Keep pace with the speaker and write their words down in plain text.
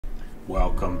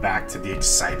Welcome back to the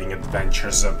exciting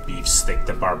adventures of Beefsteak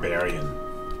the Barbarian.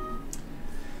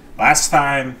 Last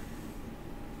time,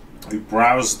 we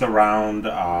browsed around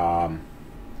the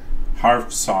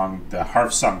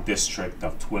Hearthsong district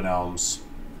of Twin Elms.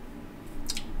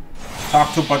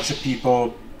 Talked to a bunch of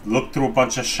people, looked through a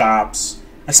bunch of shops.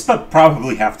 I spent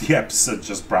probably half the episode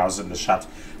just browsing the shops.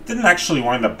 Didn't actually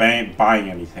wind up buying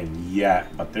anything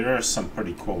yet, but there are some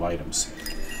pretty cool items.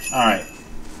 Alright.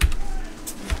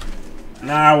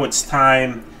 Now it's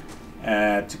time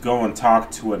to go and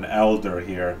talk to an elder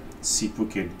here. See if we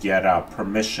could get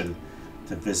permission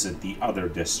to visit the other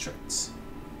districts.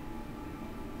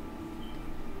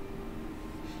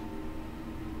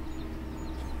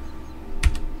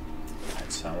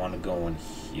 Right, so I want to go in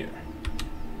here.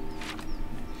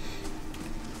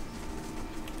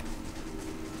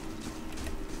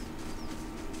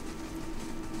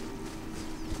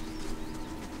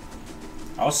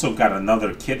 I also got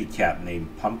another kitty cat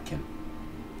named Pumpkin.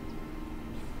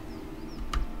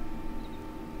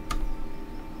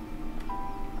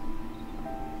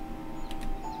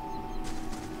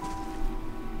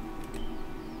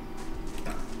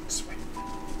 This way.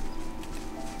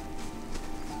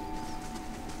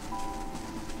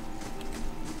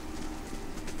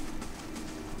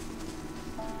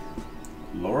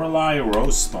 Lorelei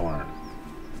Rosethorn.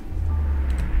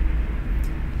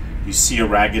 You see a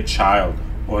ragged child,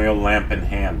 oil lamp in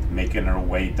hand, making her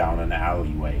way down an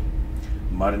alleyway.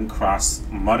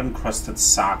 Mud-encrusted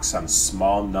socks on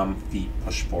small, numb feet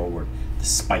push forward,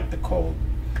 despite the cold.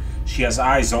 She has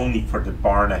eyes only for the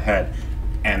barn ahead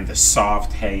and the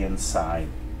soft hay inside.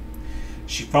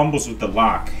 She fumbles with the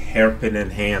lock, hairpin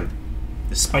in hand.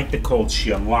 Despite the cold,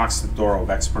 she unlocks the door with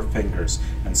expert fingers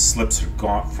and slips her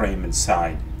gaunt frame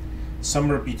inside.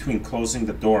 Somewhere between closing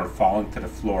the door and falling to the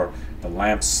floor, the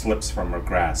lamp slips from her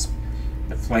grasp.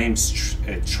 The flames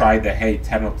try the hay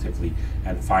tentatively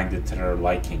and find it to their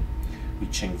liking,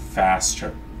 reaching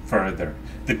faster, further.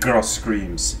 The girl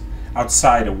screams.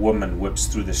 Outside, a woman whips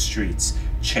through the streets,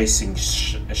 chasing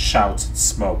shouts and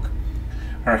smoke.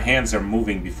 Her hands are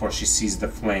moving before she sees the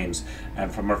flames,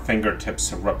 and from her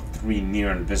fingertips erupt 3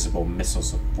 near-invisible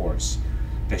missiles of force.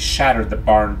 They shatter the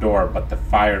barn door, but the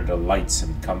fire delights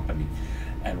in company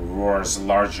and roars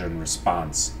larger in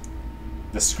response.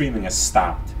 The screaming has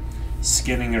stopped.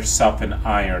 Skinning herself in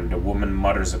iron, the woman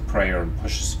mutters a prayer and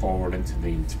pushes forward into the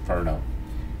inferno.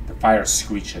 The fire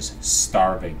screeches,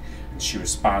 starving, and she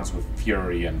responds with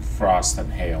fury and frost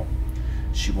and hail.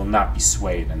 She will not be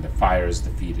swayed, and the fire is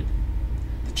defeated.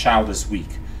 The child is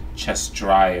weak, chest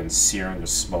dry and searing with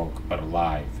smoke, but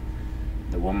alive.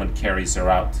 The woman carries her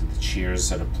out to the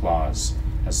cheers and applause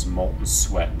as molten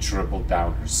sweat dribbled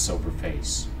down her silver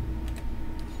face.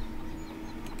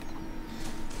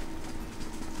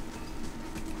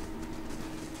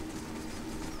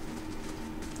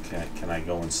 Okay, can I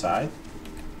go inside?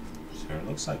 Sure, it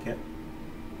looks like it.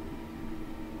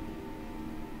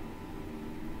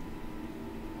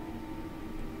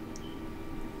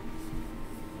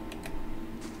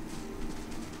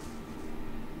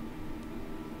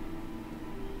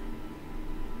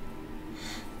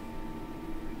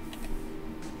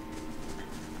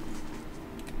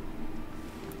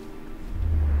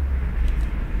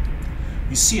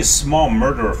 You see a small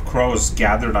murder of crows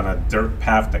gathered on a dirt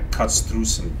path that cuts through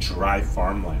some dry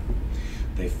farmland.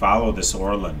 They follow this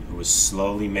Orlan, who is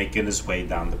slowly making his way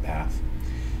down the path.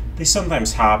 They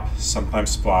sometimes hop,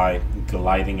 sometimes fly,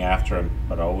 gliding after him,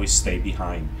 but always stay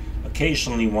behind.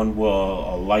 Occasionally one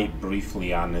will alight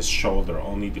briefly on his shoulder,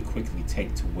 only to quickly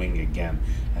take to wing again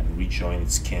and rejoin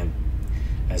its kin.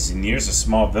 As he nears a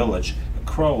small village, a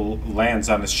crow lands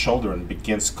on his shoulder and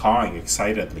begins cawing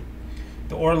excitedly.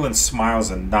 The Orlan smiles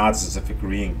and nods as if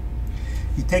agreeing.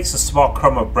 He takes a small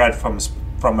crumb of bread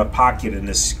from a pocket in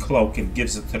his cloak and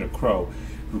gives it to the crow,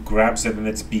 who grabs it in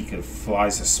its beak and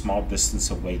flies a small distance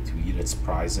away to eat its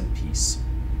prize in peace.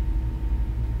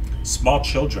 Small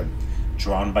children,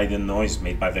 drawn by the noise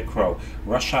made by the crow,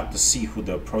 rush out to see who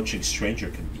the approaching stranger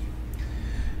could be.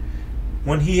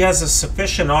 When he has a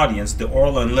sufficient audience, the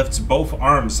Orlan lifts both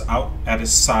arms out at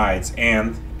his sides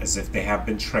and, as if they have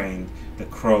been trained, the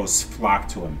crows flock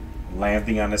to him,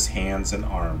 landing on his hands and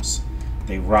arms.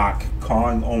 They rock,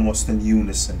 cawing almost in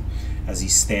unison, as he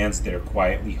stands there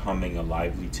quietly humming a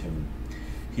lively tune.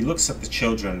 He looks at the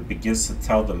children and begins to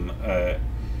tell them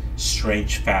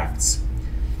strange facts.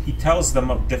 He tells them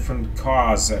of different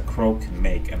caws a crow can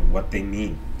make and what they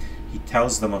mean. He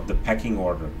tells them of the pecking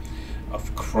order,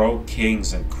 of crow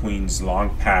kings and queens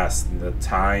long past in the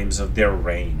times of their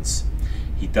reigns.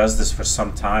 He does this for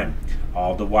some time,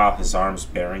 all the while his arms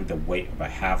bearing the weight of a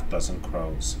half-dozen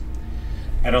crows.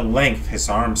 At a length, his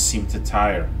arms seem to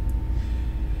tire,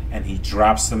 and he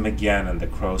drops them again, and the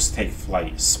crows take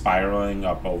flight, spiraling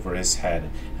up over his head,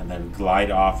 and then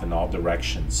glide off in all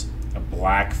directions, a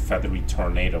black, feathery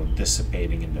tornado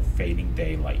dissipating in the fading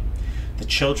daylight. The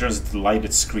children's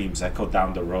delighted screams echo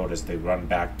down the road as they run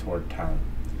back toward town.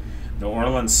 The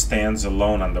Orlan stands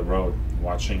alone on the road,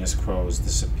 watching his crows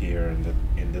disappear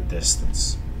in the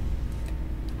distance.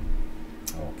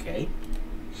 Okay.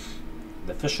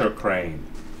 The Fisher Crane.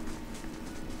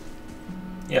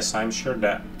 Yes, I'm sure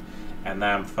that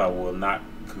Anampha will not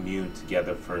commune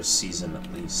together for a season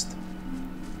at least.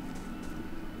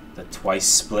 The twice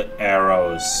split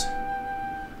arrows.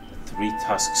 The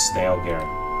three-tusked stalgar.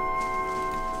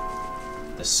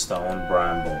 The stone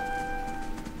bramble.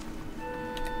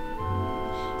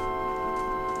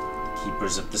 The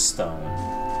keepers of the stone.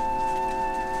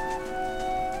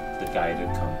 The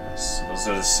guided compass. Those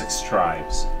are the 6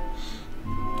 tribes.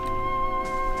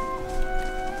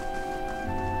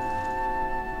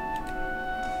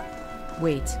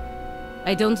 Wait.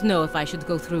 I don't know if I should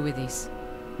go through with this.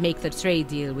 Make the trade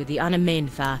deal with the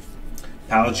Anamenfath.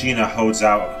 Palagina holds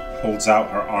out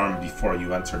her arm before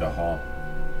you enter the hall.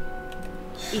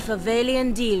 If a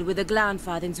Valiant deal with the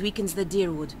Glanfathens weakens the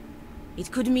Deerwood,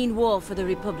 it could mean war for the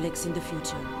Republics in the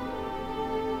future.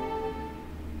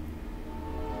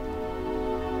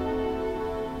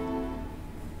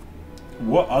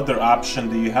 What other option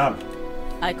do you have?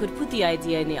 I could put the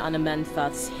idea in the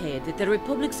Anamenfath's head that the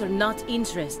Republics are not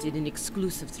interested in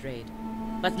exclusive trade,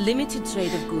 but limited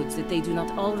trade of goods that they do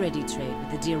not already trade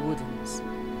with the Deerwoodens.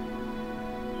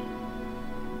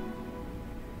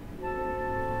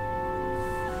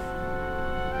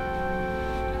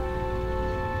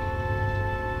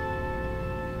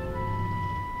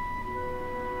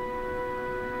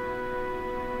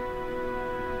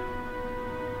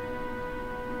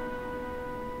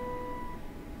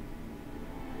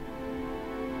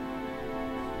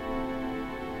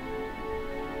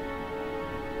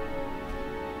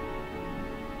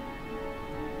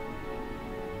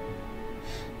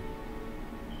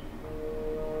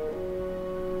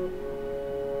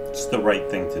 It's the right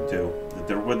thing to do. The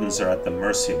Derwoodens are at the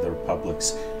mercy of the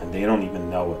Republics, and they don't even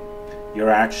know it. Your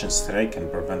actions today can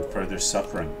prevent further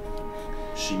suffering.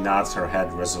 She nods her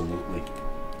head resolutely.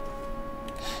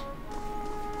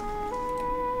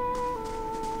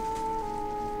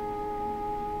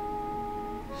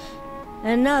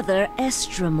 Another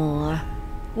Estramore.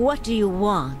 What do you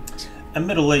want? A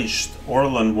middle-aged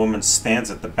Orlan woman stands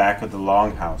at the back of the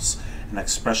longhouse, an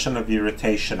expression of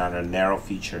irritation on her narrow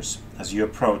features. As you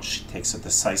approach, she takes a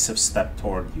decisive step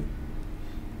toward you.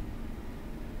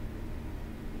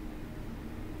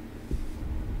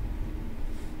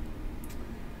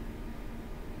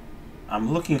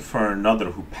 I'm looking for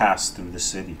another who passed through the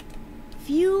city.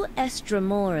 Few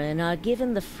Estramoran are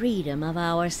given the freedom of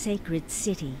our sacred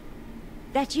city.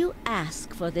 That you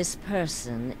ask for this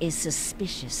person is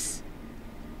suspicious.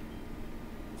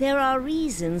 There are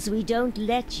reasons we don't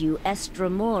let you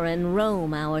Estramoran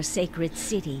roam our sacred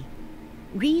city.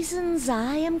 Reasons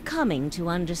I am coming to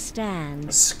understand.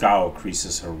 A scowl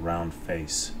creases her round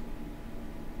face.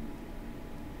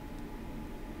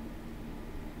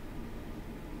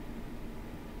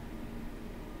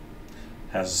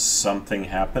 Has something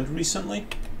happened recently?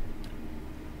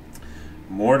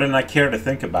 More than I care to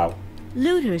think about.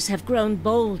 Looters have grown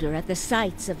bolder at the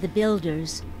sites of the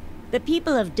builders. The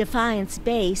people of Defiance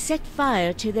Bay set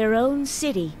fire to their own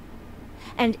city.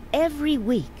 And every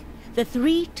week, the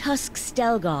 3 Tusk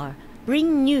Stelgar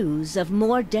bring news of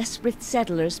more desperate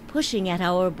settlers pushing at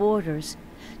our borders,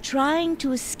 trying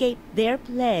to escape their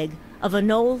plague of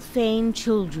Anolfane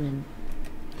children.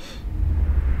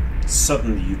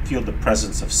 Suddenly, you feel the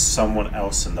presence of someone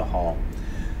else in the hall.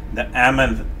 The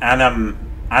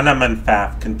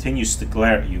Anamenfath continues to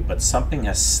glare at you, but something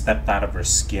has stepped out of her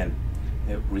skin.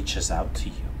 It reaches out to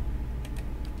you.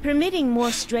 Permitting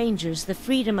more strangers the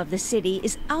freedom of the city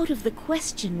is out of the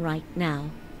question right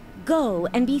now. Go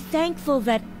and be thankful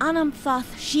that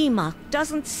Anamphath Shimak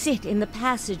doesn't sit in the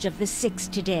passage of the 6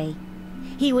 today.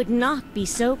 He would not be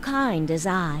so kind as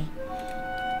I.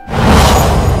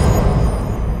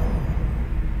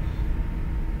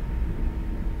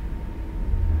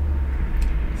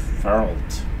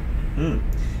 Feralt.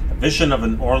 A vision of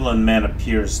an Orlan man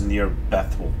appears near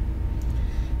Bethel.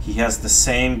 He has the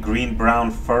same green-brown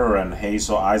fur and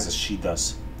hazel eyes as she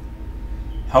does.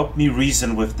 Help me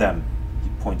reason with them, he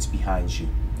points behind you.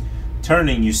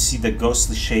 Turning, you see the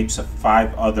ghostly shapes of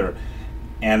 5 other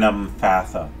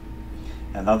Anamfatha.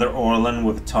 Another Orlan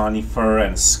with tawny fur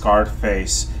and scarred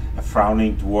face, a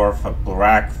frowning dwarf, a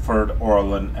black-furred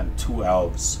Orlan, and 2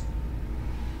 elves.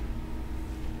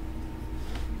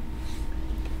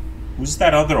 Who's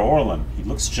that other Orlan? He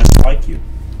looks just like you.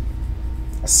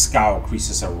 A scowl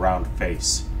creases her round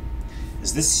face.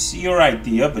 Is this your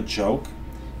idea of a joke?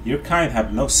 Your kind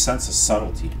have no sense of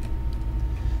subtlety.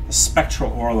 The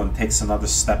spectral Orlan takes another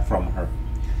step from her,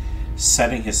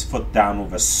 setting his foot down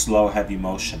with a slow, heavy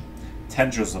motion.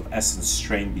 Tendrils of essence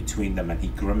strain between them, and he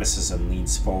grimaces and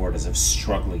leans forward as if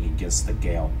struggling against the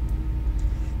gale.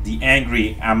 The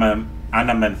angry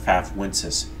Anamenfaf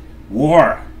winces.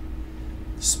 War!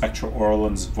 The spectral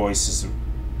Orlan's voice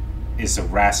is a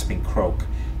rasping croak.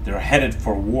 They're headed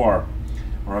for war.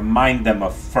 Remind them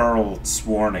of Ferald's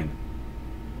warning.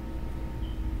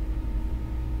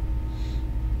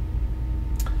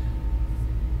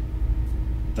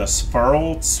 Does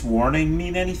Ferald's warning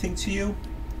mean anything to you?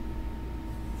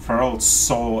 Ferald's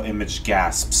soul image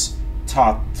gasps.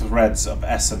 Taut threads of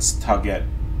essence tug at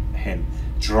him,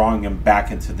 drawing him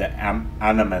back into the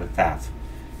Anamenfaf.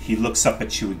 He looks up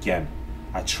at you again.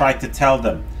 I tried to tell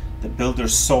them. The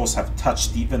Builder's souls have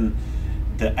touched even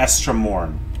the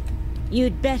Estromorn.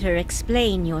 You'd better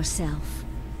explain yourself.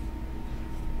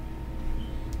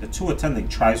 The two attending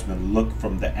tribesmen look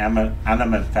from the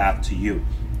Anamenfaf to you,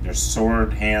 their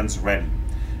sword hands ready.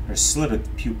 Her slitted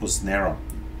pupils narrow.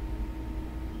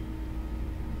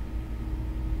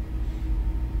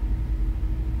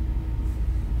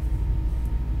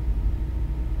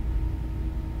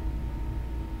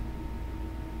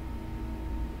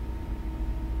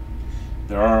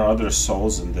 There are other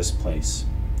souls in this place,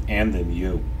 and in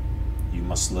you. You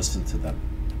must listen to them.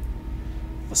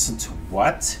 Listen to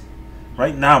what?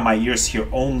 Right now my ears hear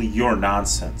only your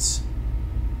nonsense.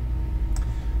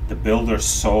 The Builder's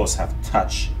souls have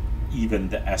touched even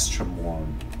the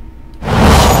Estromorn.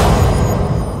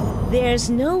 There's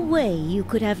no way you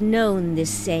could have known this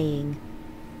saying.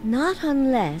 Not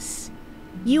unless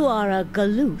you are a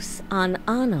Galoos on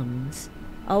Anums,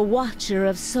 a watcher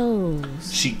of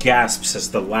souls. She gasps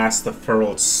as the last of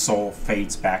Ferald's soul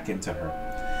fades back into her.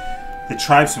 The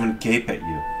tribesmen gape at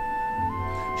you.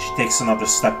 She takes another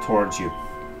step towards you.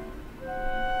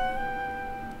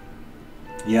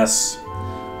 Yes,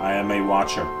 I am a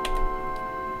watcher.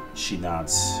 She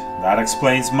nods. That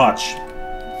explains much.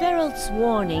 Ferald's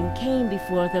warning came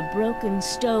before the Broken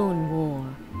Stone War.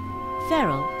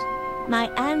 Ferald, my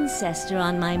ancestor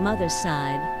on my mother's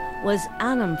side, was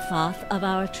Anamfoth of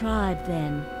our tribe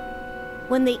then.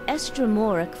 When the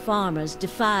Estromoric farmers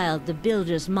defiled the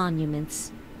Builder's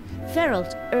monuments,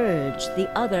 Ferald urged the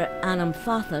other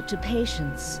Anamfotha to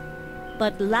patience.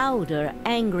 But louder,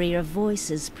 angrier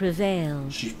voices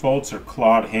prevailed. She folds her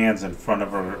clawed hands in front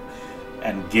of her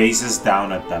and gazes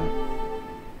down at them.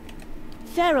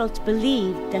 Ferald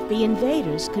believed that the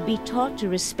invaders could be taught to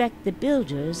respect the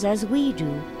Builders as we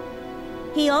do.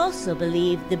 He also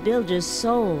believed the Builders'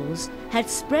 souls had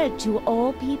spread to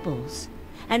all peoples,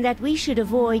 and that we should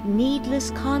avoid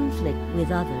needless conflict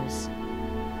with others.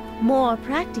 More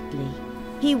practically,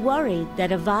 he worried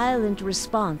that a violent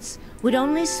response would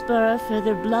only spur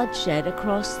further bloodshed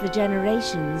across the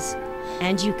generations,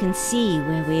 and you can see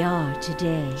where we are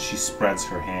today. She spreads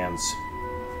her hands.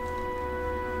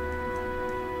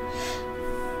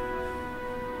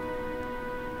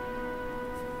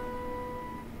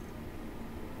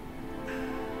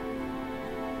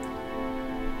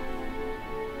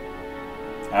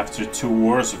 After 2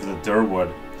 wars of the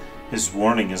Durwood, his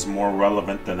warning is more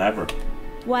relevant than ever.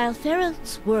 While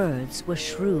Ferald's words were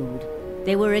shrewd,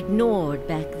 they were ignored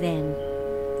back then.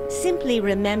 Simply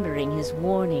remembering his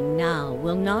warning now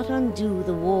will not undo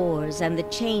the wars and the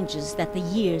changes that the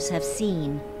years have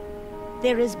seen.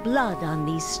 There is blood on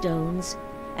these stones,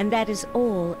 and that is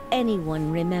all anyone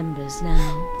remembers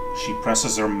now. She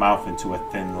presses her mouth into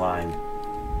a thin line.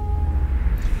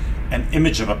 An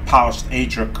image of a polished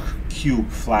Adra cube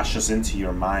flashes into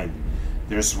your mind.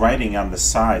 There's writing on the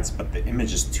sides, but the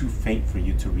image is too faint for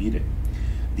you to read it.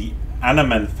 The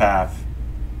Anamenfaf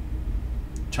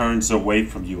turns away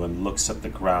from you and looks at the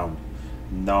ground,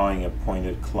 gnawing a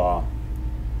pointed claw.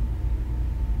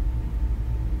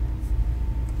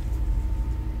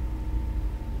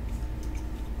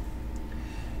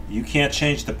 You can't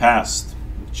change the past,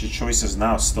 but your choices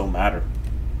now still matter.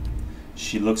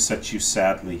 She looks at you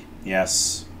sadly.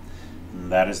 Yes,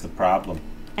 that is the problem.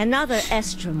 Another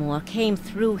Estromor came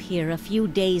through here a few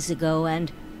days ago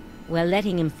and, well,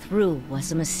 letting him through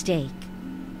was a mistake.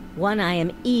 One I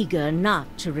am eager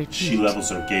not to repeat. She levels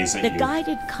her gaze at you. The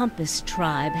Guided Compass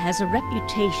tribe has a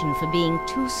reputation for being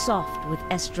too soft with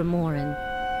Estromoran.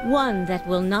 One that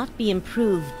will not be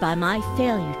improved by my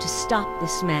failure to stop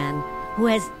this man who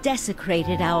has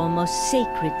desecrated our most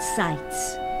sacred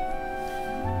sites.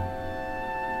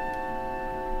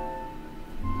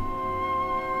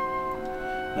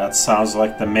 That sounds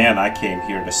like the man I came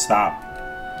here to stop.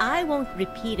 I won't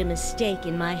repeat a mistake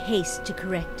in my haste to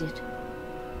correct it.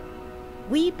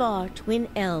 We bar twin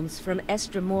elms from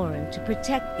Estramoran to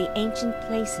protect the ancient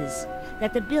places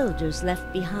that the Builders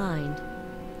left behind.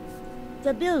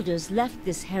 The Builders left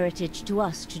this heritage to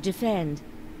us to defend,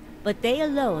 but they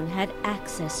alone had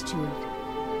access to it.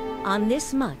 On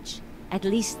this much, at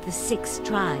least the 6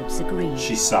 tribes agree.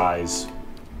 She sighs.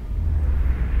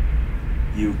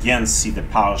 You again see the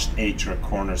polished Aedra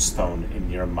cornerstone in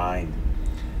your mind.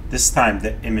 This time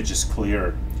the image is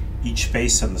clearer. Each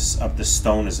face of the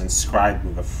stone is inscribed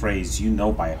with a phrase you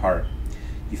know by heart.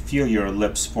 You feel your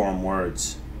lips form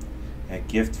words. A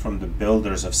gift from the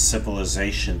builders of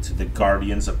civilization to the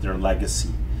guardians of their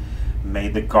legacy. May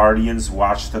the guardians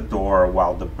watch the door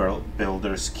while the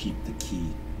builders keep the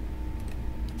key.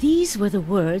 These were the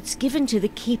words given to the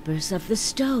keepers of the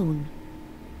stone.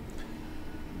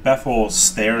 Bethel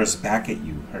stares back at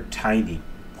you, her tiny,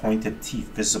 pointed teeth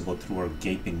visible through her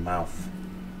gaping mouth.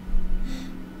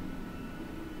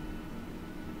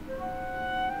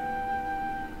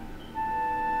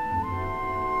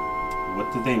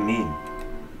 What do they mean?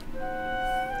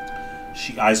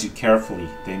 She eyes you carefully.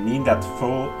 They mean that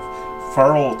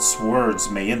Feralt's words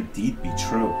may indeed be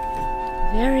true.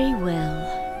 Very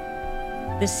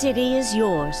well. The city is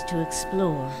yours to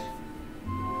explore.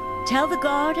 Tell the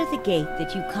guard at the gate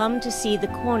that you come to see the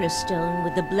cornerstone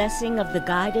with the blessing of the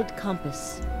guided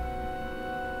compass.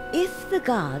 If the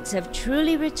gods have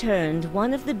truly returned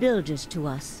one of the builders to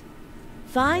us,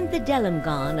 find the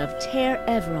Delimgon of Ter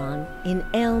Everon in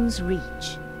Elm's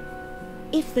Reach.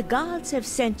 If the gods have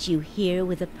sent you here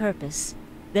with a purpose,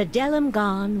 the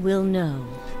Delimgon will know.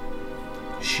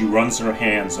 She runs her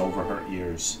hands over her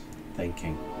ears,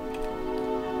 thinking.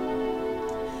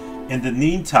 In the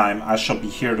meantime, I shall be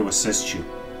here to assist you.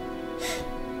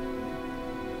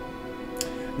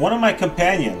 One of my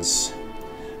companions,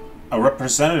 a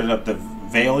representative of the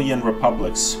Valian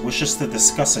Republics, wishes to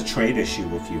discuss a trade issue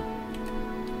with you.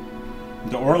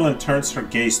 The Orlan turns her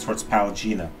gaze towards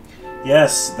Pallegina.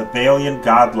 Yes, the Valian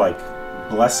godlike,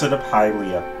 blessed of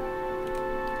Hylia.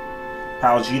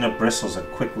 Pallegina bristles and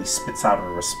quickly spits out a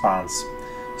response.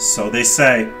 So they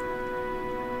say.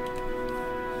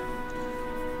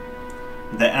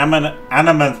 The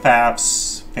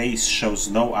Anamanthap's face shows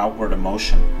no outward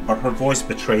emotion, but her voice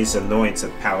betrays annoyance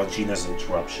at Pallegina's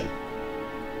interruption.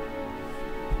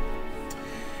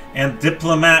 And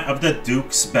diplomat of the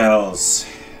Duke's Bells,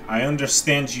 I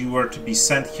understand you were to be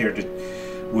sent here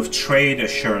with trade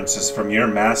assurances from your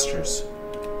masters.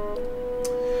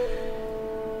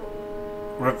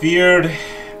 Revered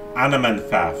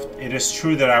Anamanthap, it is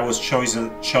true that I was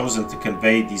chosen to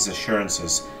convey these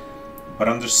assurances, but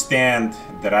understand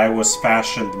that I was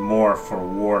fashioned more for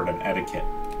war than etiquette.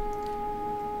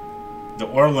 The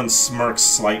Orlan smirks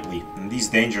slightly. In these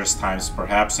dangerous times,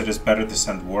 perhaps it is better to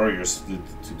send warriors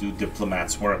to do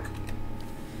diplomats' work.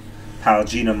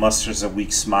 Pallegina musters a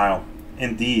weak smile.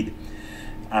 Indeed,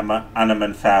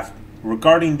 Anamanthap,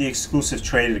 regarding the exclusive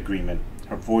trade agreement,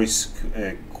 her voice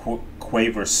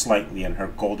quavers slightly and her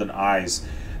golden eyes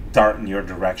dart in your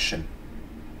direction.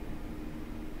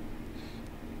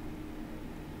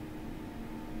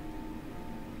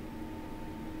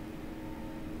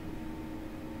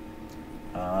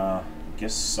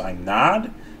 Guess I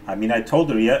nod. I mean, I told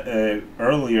her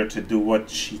earlier to do what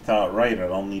she thought right.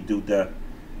 I'd only do the...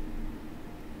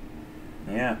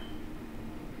 Yeah.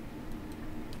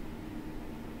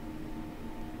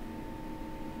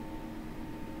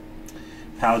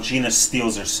 Pallegina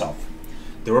steels herself.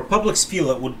 The Republics feel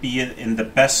it would be in the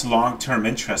best long-term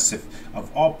interests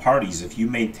of all parties if you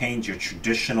maintained your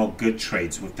traditional good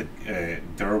trades with the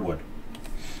Durwood.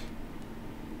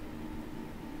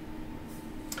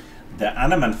 The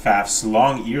Anamanthap's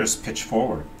long ears pitch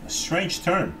forward. A strange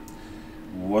turn.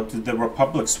 What do the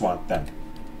Republics want then?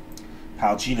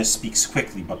 Pallegina speaks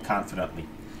quickly but confidently.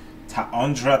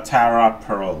 Taundra Tara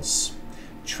pearls.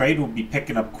 Trade will be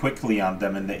picking up quickly on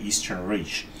them in the Eastern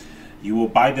Reach. You will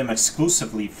buy them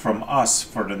exclusively from us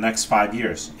for the next 5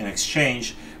 years. In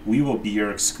exchange, we will be your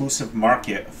exclusive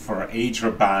market for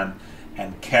Adraban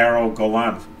and Carol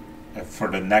Golan for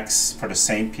the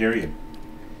same period.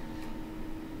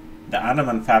 The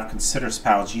Anamanthap considers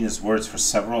Pallegina's words for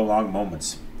several long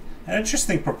moments. An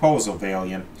interesting proposal,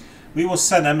 Valian. We will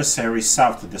send emissaries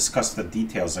south to discuss the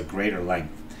details at greater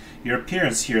length. Your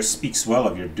appearance here speaks well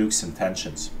of your Duke's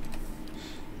intentions.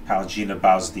 Pallegina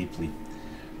bows deeply.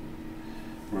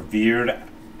 Revered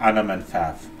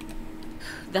Anamanthap.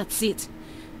 That's it.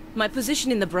 My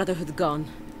position in the Brotherhood gone.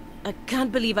 I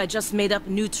can't believe I just made up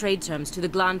new trade terms to the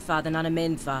Glanfath and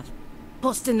Anamanthap.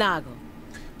 Postinago.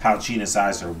 Palgina's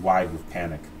eyes are wide with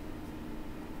panic.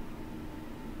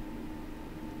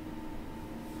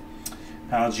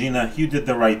 Palgina, you did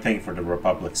the right thing for the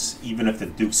Republics, even if the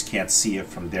Dukes can't see it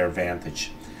from their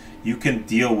vantage. You can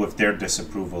deal with their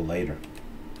disapproval later.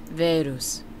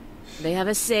 Verus. They have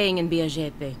a saying in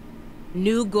Biajepe.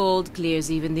 New gold clears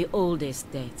even the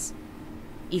oldest dates.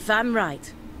 If I'm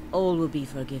right, all will be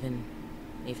forgiven.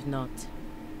 If not,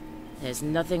 there's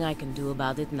nothing I can do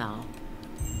about it now.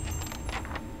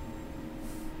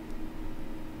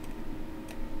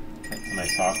 Can I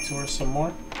talk to her some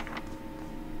more?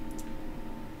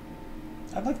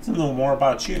 I'd like to know more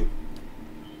about you.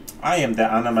 I am the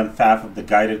Anam-Anfaf of the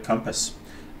Guided Compass.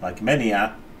 Like many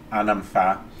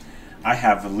Anam-Fa, I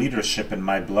have leadership in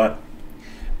my blood.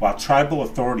 While tribal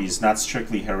authority is not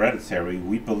strictly hereditary,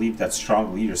 we believe that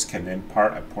strong leaders can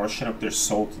impart a portion of their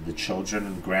soul to the children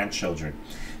and grandchildren,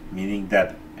 meaning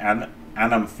that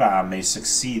Anam-Fa may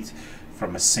succeed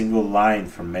from a single line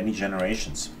for many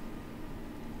generations.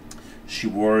 She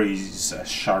worries a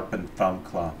sharpened thumb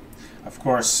claw. Of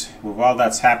course, with all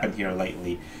that's happened here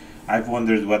lately, I've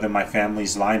wondered whether my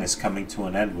family's line is coming to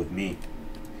an end with me.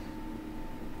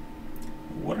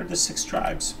 What are the 6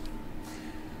 tribes?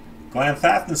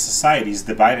 Glanthathan society is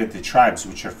divided into tribes,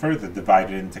 which are further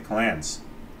divided into clans.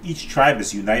 Each tribe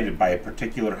is united by a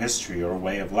particular history or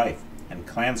way of life, and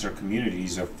clans are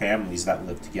communities or families that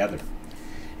live together.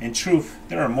 In truth,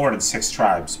 there are more than 6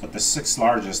 tribes, but the 6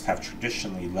 largest have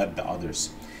traditionally led the others.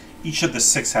 Each of the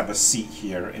 6 have a seat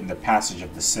here in the Passage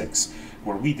of the 6,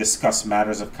 where we discuss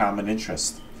matters of common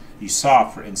interest. You saw,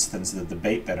 for instance, the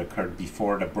debate that occurred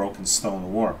before the Broken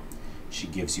Stone War. She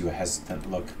gives you a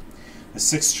hesitant look. The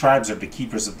 6 tribes are the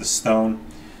Keepers of the Stone,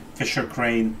 Fisher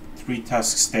Crane,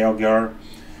 Three-Tusked Stalgar,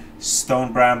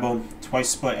 Stone Bramble, Twice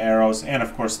Split Arrows, and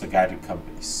of course the Guided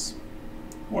Companies.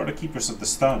 Who are the Keepers of the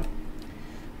Stone?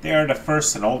 They are the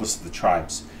first and oldest of the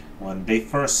tribes. When they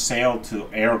first sailed to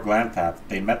Air Glanthath,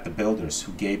 they met the builders,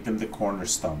 who gave them the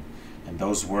cornerstone, and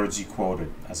those words you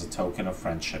quoted as a token of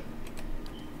friendship.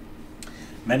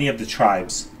 Many of the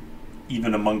tribes,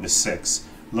 even among the 6,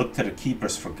 look to the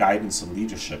Keepers for guidance and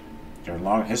leadership. Their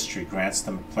long history grants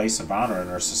them a place of honor in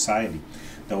our society,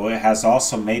 though it has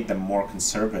also made them more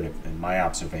conservative, in my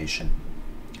observation.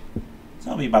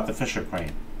 Tell me about the Fisher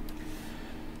Crane.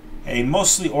 A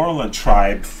mostly Orland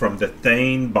tribe from the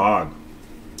Thane Bog.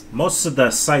 Most of the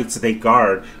sites they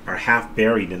guard are half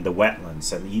buried in the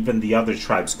wetlands, and even the other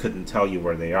tribes couldn't tell you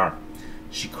where they are.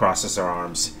 She crosses her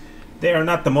arms. They are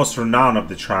not the most renowned of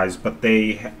the tribes, but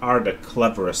they are the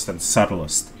cleverest and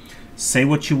subtlest. Say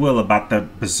what you will about the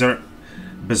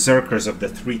berserkers of the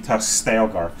Three-Tusked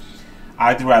Stalgar,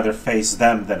 I'd rather face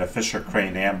them than a Fisher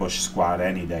Crane ambush squad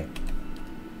any day.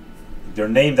 They're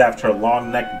named after a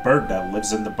long-necked bird that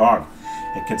lives in the bog.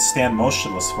 It can stand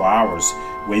motionless for hours,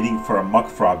 waiting for a muck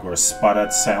frog or a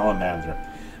spotted salamander.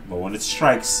 But when it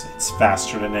strikes, it's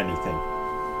faster than anything.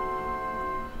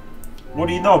 What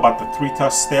do you know about the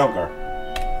Three-Tusked Stalgar?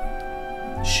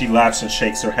 She laughs and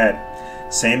shakes her head.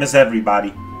 Same as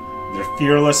everybody. They're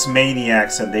fearless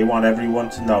maniacs, and they want everyone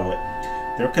to know it.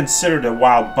 They're considered a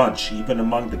wild bunch, even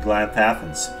among the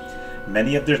Glanthathans.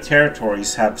 Many of their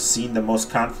territories have seen the most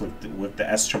conflict with the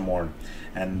Estromorn,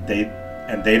 and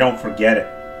they don't forget it.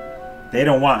 They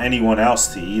don't want anyone else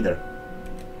to either.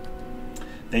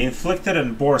 They inflicted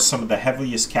and bore some of the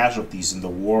heaviest casualties in the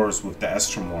wars with the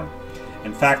Estromorn.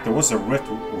 In fact, there was a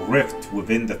rift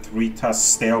within the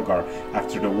Three-Tusked Stalgar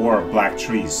after the War of Black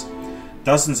Trees.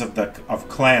 Dozens of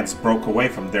clans broke away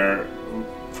from the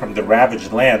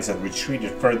ravaged lands and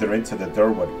retreated further into the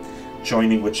Durwood,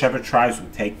 joining whichever tribes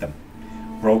would take them.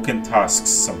 Broken Tusks,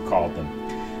 some called them.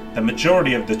 The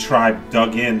majority of the tribe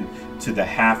dug in to the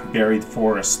half-buried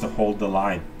forest to hold the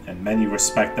line, and many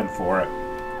respect them for it.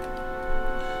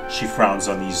 She frowns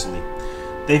uneasily.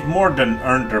 They've more than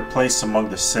earned their place among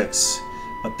the 6,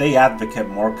 but they advocate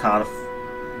more conflict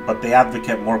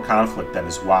than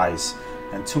is wise,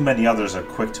 and too many others are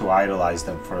quick to idolize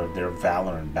them for their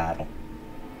valor in battle.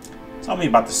 Tell me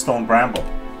about the Stone Bramble.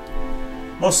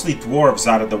 Mostly dwarves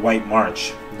out of the White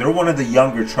March. They're one of the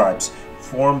younger tribes,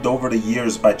 formed over the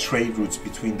years by trade routes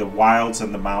between the wilds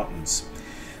and the mountains.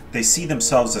 They see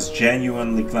themselves as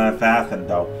genuinely Glanthathan,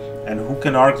 though, and who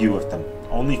can argue with them?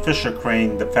 Only Fisher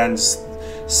Crane defends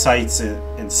sites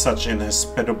in such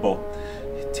inhospitable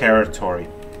territory.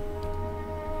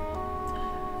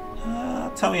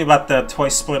 Tell me about the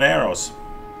Twice Split Arrows.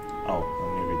 Oh,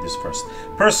 let me read this first.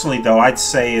 Personally, though, I'd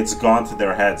say it's gone to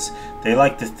their heads. They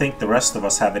like to think the rest of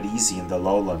us have it easy in the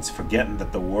lowlands, forgetting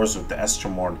that the wars with the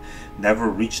Estromorn never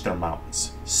reached their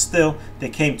mountains. Still, they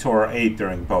came to our aid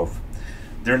during both.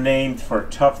 They're named for a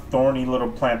tough, thorny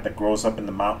little plant that grows up in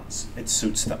the mountains. It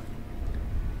suits them.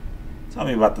 Tell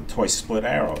me about the toy split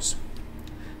arrows.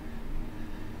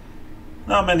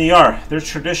 Not many are. They're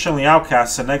traditionally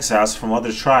outcasts and exiles from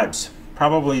other tribes.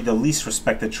 Probably the least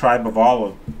respected tribe of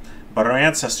all, but our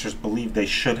ancestors believe they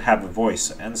should have a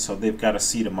voice, and so they've got a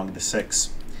seat among the six.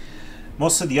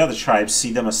 Most of the other tribes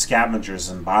see them as scavengers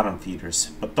and bottom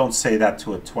feeders, but don't say that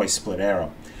to a toy split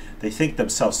arrow. They think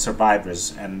themselves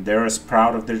survivors, and they're as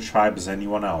proud of their tribe as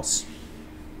anyone else.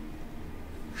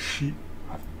 She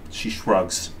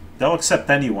shrugs. They'll accept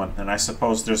anyone, and I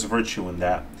suppose there's virtue in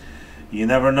that. You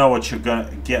never know what you're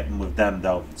gonna get with them,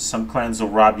 though. Some clans will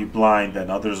rob you blind,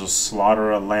 and others will slaughter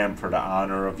a lamb for the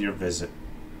honor of your visit.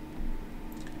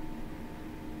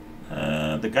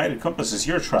 The guided compass is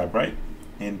your tribe, right?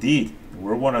 Indeed.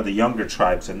 We're one of the younger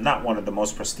tribes, and not one of the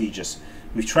most prestigious.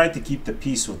 We've tried to keep the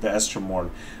peace with the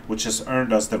Estromorn, which has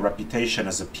earned us the reputation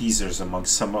as appeasers among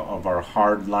some of our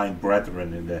hard-line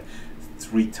brethren in the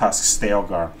Three-Tusked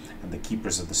Stalgar and the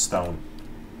Keepers of the Stone.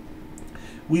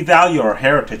 We value our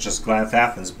heritage as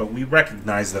Glanthathans, but we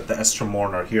recognize that the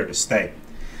Estromorn are here to stay.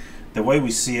 The way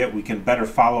we see it, we can better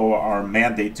follow our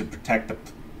mandate to protect the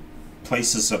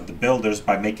places of the builders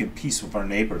by making peace with our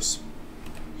neighbors.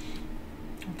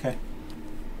 Okay.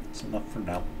 That's enough for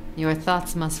now. Your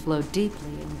thoughts must flow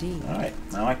deeply indeed. Alright,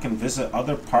 now I can visit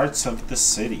other parts of the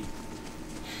city.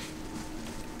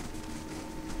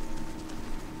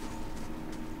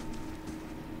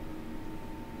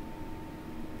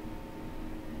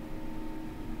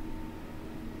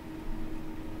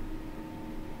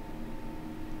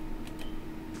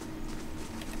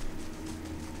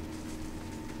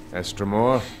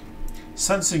 Estromor?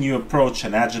 Sensing you approach,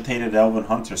 an agitated elven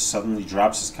hunter suddenly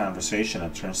drops his conversation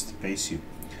and turns to face you.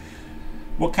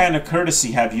 What kind of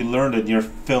courtesy have you learned in your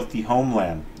filthy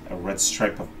homeland? A red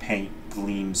stripe of paint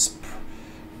gleams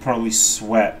pearly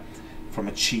sweat from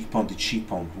a cheekbone to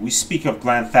cheekbone. We speak of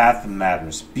Glanthathan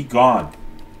matters. Be gone.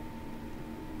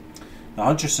 The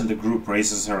huntress in the group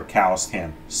raises her calloused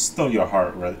hand. Still your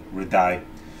heart, Redai.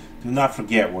 Do not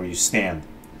forget where you stand.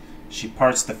 She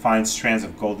parts the fine strands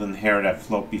of golden hair that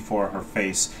float before her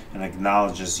face and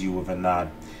acknowledges you with a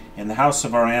nod. In the house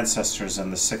of our ancestors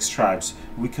and the six tribes,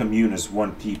 we commune as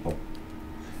one people.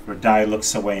 Redai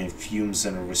looks away and fumes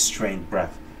in a restrained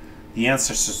breath. The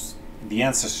ancestors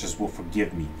will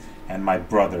forgive me, and my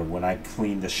brother, when I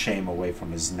clean the shame away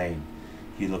from his name.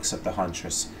 He looks at the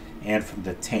huntress, and from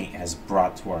the taint has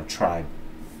brought to our tribe.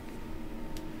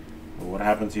 Well, what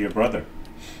happened to your brother?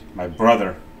 My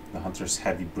brother, the hunter's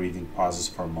heavy breathing pauses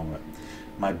for a moment.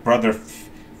 My brother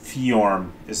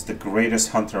Fjorm is the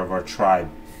greatest hunter of our tribe.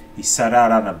 He set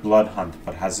out on a blood hunt,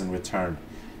 but hasn't returned.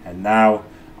 And now,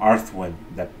 Arthwin,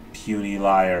 that puny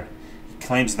liar, he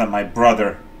claims that my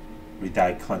brother...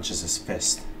 Redai clenches his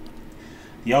fist.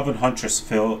 The elven huntress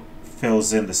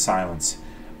fills in the silence.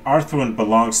 Arthwin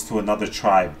belongs to another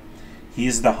tribe. He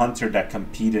is the hunter that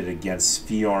competed against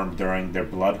Fjorm during their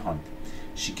blood hunt.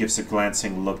 She gives a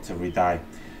glancing look to Redai.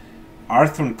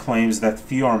 Arthwin claims that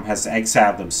Fjorm has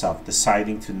exiled himself,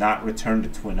 deciding to not return to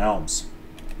Twin Elms.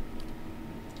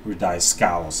 Redai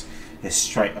scowls. His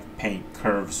stripe of paint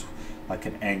curves like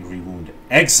an angry wound.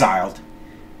 Exiled?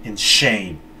 In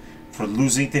shame. For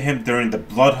losing to him during the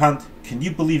blood hunt? Can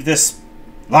you believe this?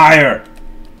 Liar!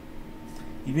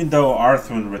 Even though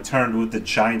Arthwin returned with the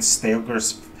giant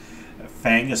Stalgar's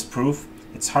fang as proof,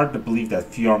 it's hard to believe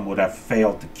that Fjorm would have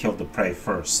failed to kill the prey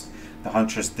first. The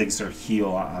huntress digs her heel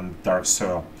on dark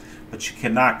soil. But you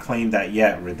cannot claim that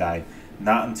yet, Redai.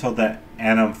 Not until the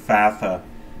Anamfatha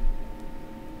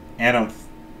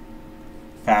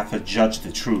judge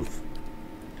the truth.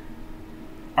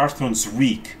 Arthwin's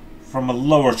weak. From a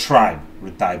lower tribe,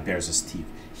 Redai bares his teeth.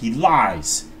 He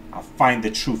lies. I'll find the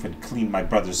truth and clean my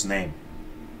brother's name.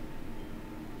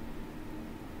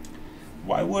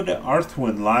 Why would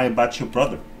Arthwin lie about your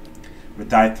brother?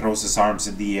 Redai throws his arms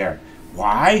in the air.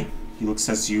 Why? He looks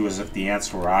at you as if the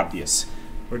answer were obvious.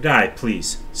 Redai,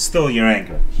 please, still your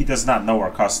anger. He does not know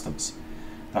our customs.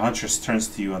 The huntress turns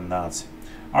to you and nods.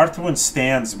 Arthwin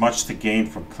stands much to gain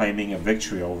from claiming a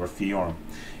victory over Fjorm.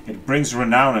 It brings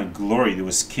renown and glory to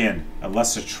his kin, a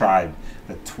lesser tribe,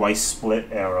 the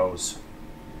twice-split arrows.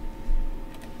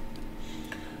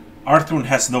 Arthwin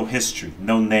has no history,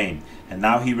 no name, and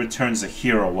now he returns a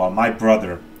hero while my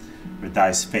brother...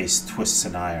 Redai's face twists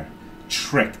in ire.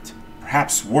 Tricked.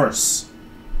 Perhaps worse.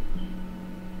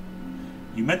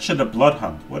 You mentioned a blood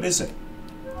hunt. What is it?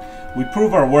 We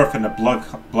prove our worth in a blood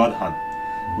hunt.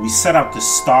 We set out to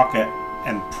stalk it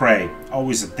and prey,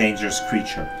 always a dangerous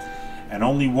creature, and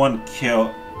only one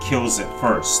kills it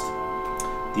first.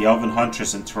 The elven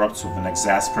huntress interrupts with an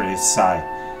exasperated sigh.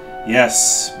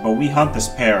 Yes, but we hunt as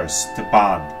pairs, to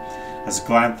bond. As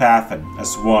Glanthathan,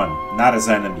 as one, not as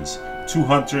enemies. 2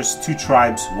 hunters, 2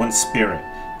 tribes, 1 spirit.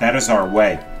 That is our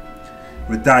way.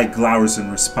 Radai glowers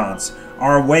in response.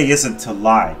 Our way isn't to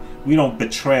lie. We don't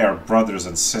betray our brothers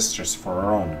and sisters for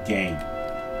our own gain.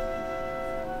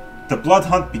 The blood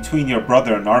hunt between your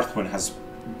brother and Arthwin has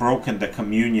broken the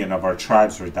communion of our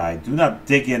tribes, Radai. Do not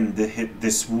dig in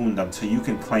this wound until you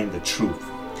can claim the truth.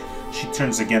 She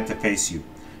turns again to face you.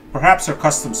 Perhaps our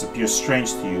customs appear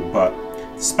strange to you, but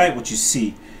despite what you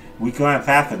see, we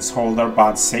Glanthathans hold our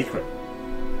bonds sacred.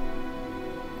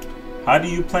 How do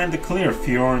you plan to clear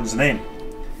Fioran's name?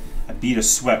 A bead of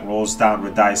sweat rolls down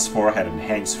Radai's forehead and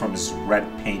hangs from his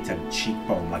red-painted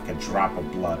cheekbone like a drop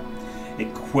of blood.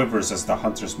 It quivers as the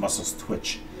hunter's muscles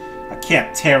twitch. I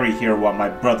can't tarry here while my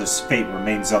brother's fate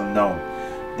remains unknown.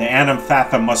 The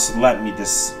Anamthatha must let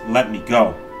me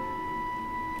go.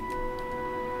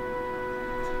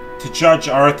 To judge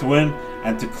Arthwin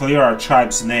and to clear our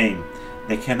tribe's name,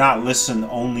 they cannot listen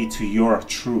only to your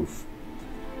truth.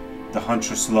 The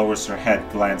huntress lowers her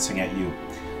head, glancing at you.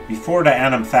 Before the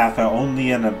Anamthatha,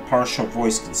 only an impartial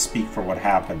voice can speak for what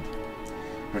happened.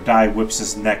 Radai whips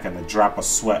his neck and a drop of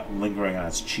sweat lingering on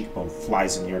his cheekbone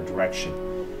flies in your direction.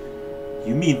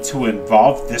 You mean to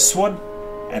involve this one?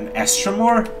 And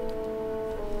Estremor?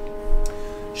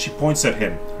 She points at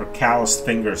him, her calloused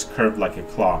fingers curved like a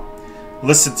claw.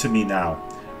 Listen to me now.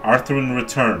 Arthurn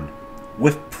returned.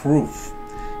 With proof.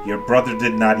 Your brother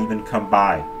did not even come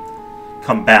back.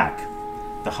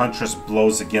 The huntress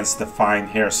blows against the fine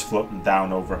hairs floating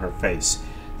down over her face.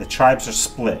 The tribes are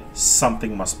split.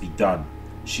 Something must be done.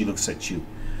 She looks at you.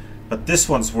 But this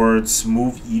one's words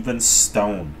move even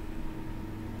stone.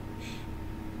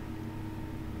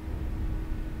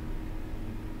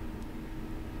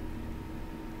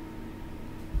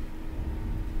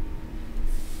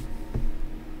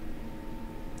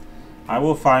 I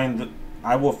will find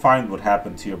what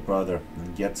happened to your brother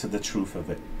and get to the truth of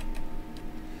it.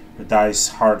 Radai's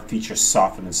hard features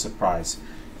soften in surprise.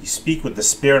 You speak with the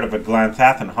spirit of a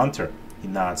Glanthathan hunter, he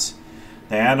nods.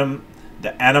 The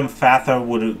Anamthatha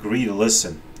would agree to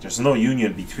listen. There's no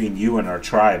union between you and our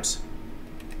tribes.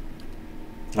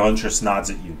 The huntress nods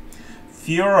at you.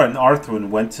 Fiora and Arthwin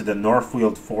went to the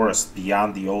Northfield Forest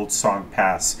beyond the Old Song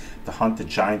Pass to hunt the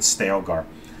giant Stalgar.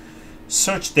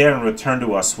 Search there and return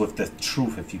to us with the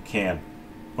truth if you can.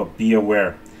 But be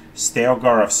aware,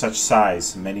 Stalgar of such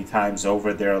size, many times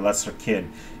over their lesser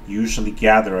kin, usually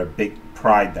gather a big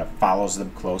pride that follows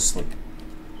them closely.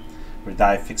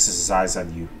 Radai fixes his eyes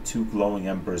on you, 2 glowing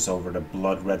embers over the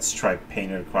blood-red stripe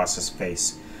painted across his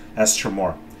face.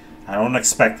 Estremor, I don't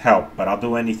expect help, but I'll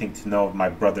do anything to know of my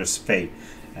brother's fate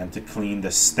and to clean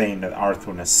the stain that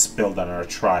Arthur has spilled on our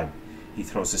tribe. He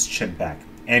throws his chin back.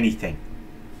 Anything.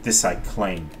 This I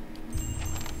claim.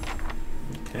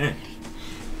 Okay.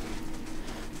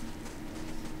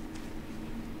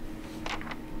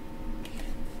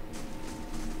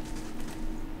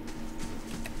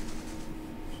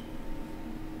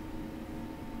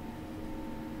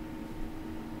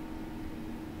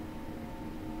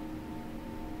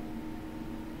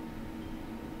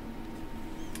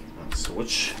 So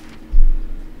which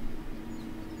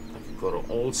I can go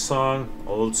to Old Song,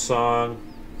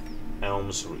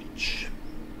 Elm's Reach.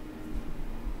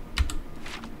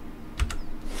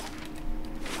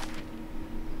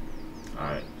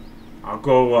 Alright. I'll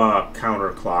go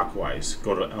counterclockwise.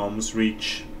 Go to Elm's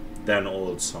Reach, then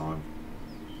Old Song.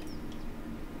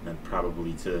 Then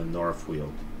probably to the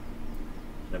Northfield.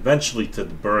 And eventually to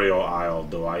the Burial Isle,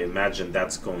 though I imagine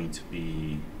that's going to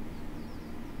be...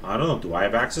 I don't know, do I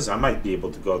have access? I might be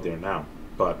able to go there now.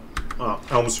 But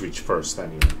Elm's Reach first,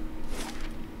 anyway.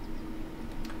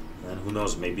 And who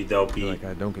knows, maybe there'll be... I feel like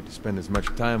I don't get to spend as much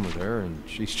time with her, and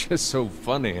she's just so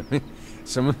funny. I mean,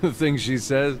 some of the things she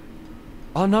says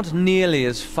are not nearly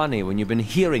as funny when you've been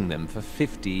hearing them for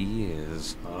 50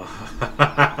 years.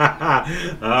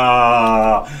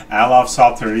 Alof's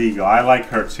alter ego. I like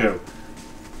her too.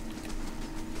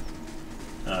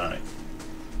 Alright.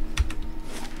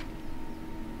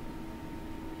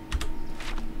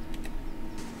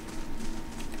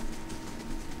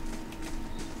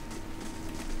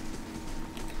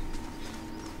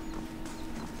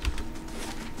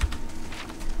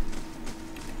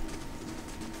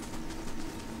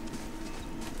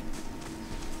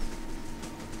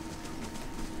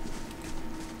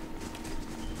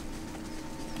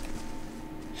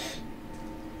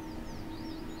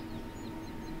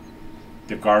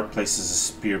 The guard places a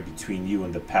spear between you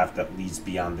and the path that leads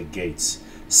beyond the gates.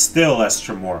 Still,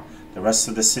 Estremor, The rest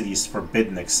of the city is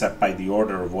forbidden except by the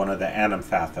order of one of the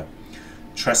Anamfatha.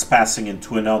 Trespassing in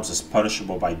Twin Elms is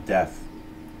punishable by death.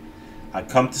 I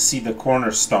come to see the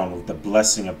cornerstone with the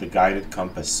blessing of the guided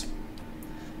compass.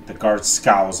 The guard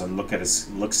scowls and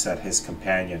looks at his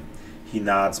companion. He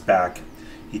nods back.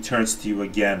 He turns to you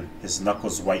again, his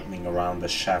knuckles whitening around the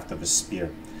shaft of his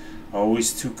spear.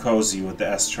 Always too cozy with the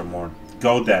Estremorn.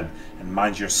 Go then, and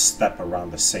mind your step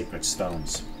around the sacred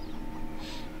stones.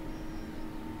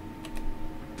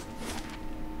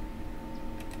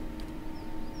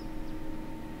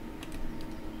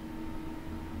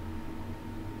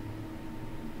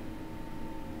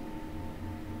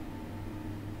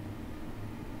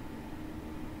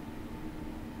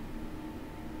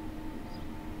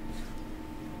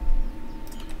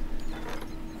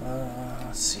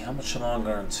 Let's see, how much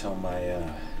longer until my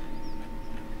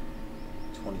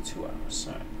 22 hours.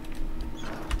 All right.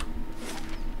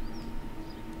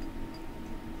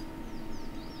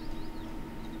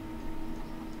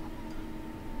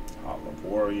 Hall of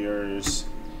Warriors,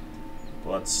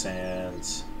 Blood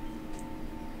Sands,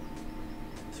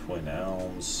 Twin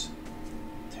Elms,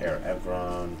 Ter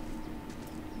Evron,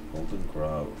 Golden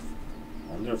Grove.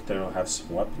 I wonder if they'll have some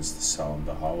weapons to sell in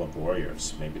the Hall of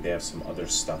Warriors. Maybe they have some other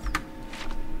stuff.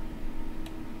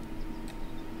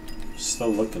 Still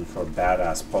looking for a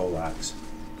badass poleaxe.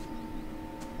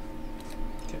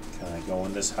 Can I go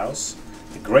in this house?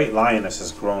 The Great Lioness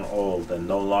has grown old and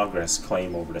no longer has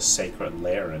claim over the sacred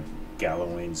lair in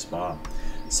Gallowayne's mom.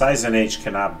 Size and age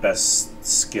cannot best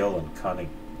skill and cunning.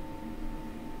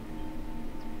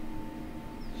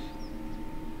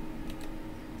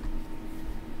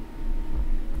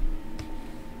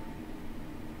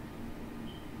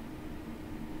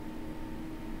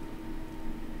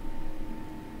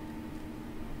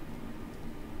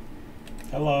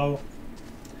 Hello.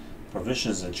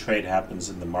 Provisions and trade happens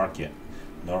in the market.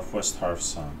 Northwest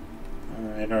Hearthsong.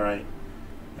 Alright.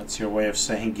 That's your way of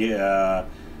saying you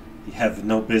have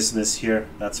no business here.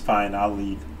 That's fine, I'll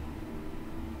leave.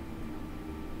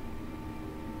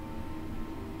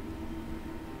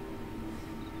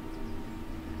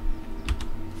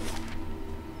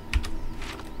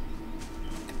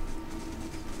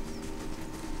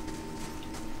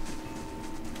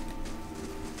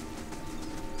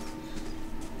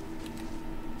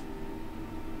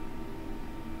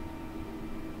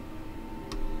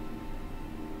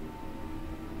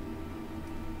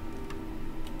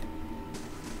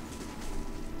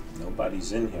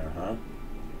 Nobody's in here, huh?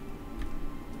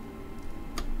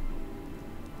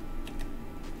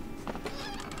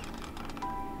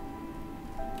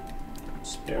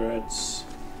 Spirits.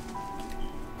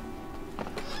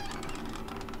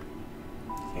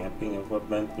 Camping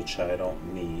equipment, which I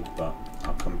don't need, but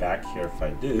I'll come back here if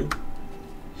I do.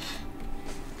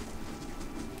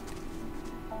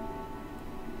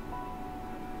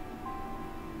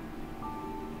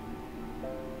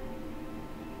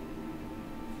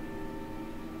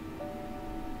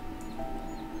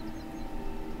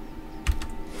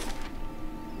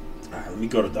 Let me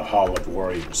go to the Hall of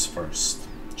Warriors first.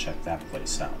 Check that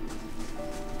place out.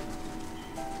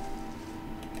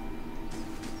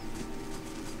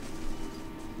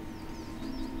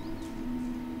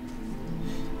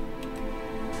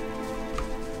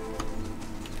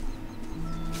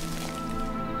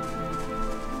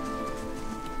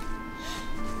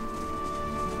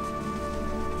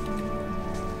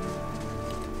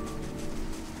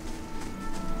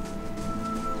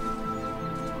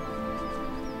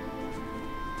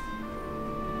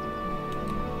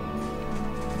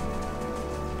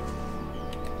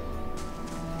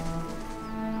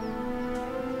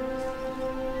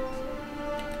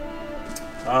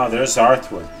 Ah, there's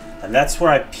Arthur, and that's where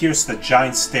I pierced the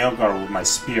giant Stalgar with my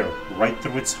spear, right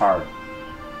through its heart.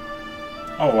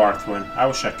 Oh, Arthur, I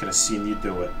wish I could have seen you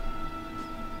do it.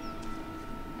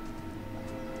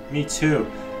 Me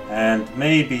too, and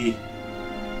maybe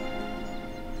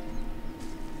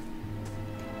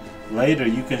later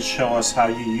you can show us how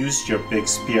you used your big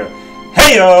spear.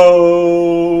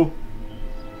 Heyo!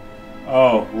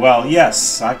 Oh, well,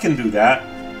 yes, I can do that.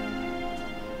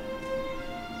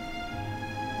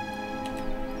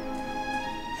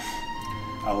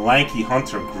 A lanky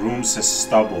hunter grooms his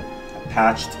stubble, a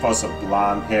patched fuzz of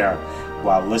blonde hair,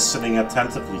 while listening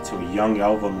attentively to a young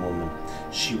elven woman.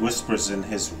 She whispers in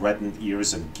his reddened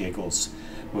ears and giggles.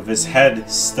 With his head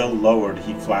still lowered,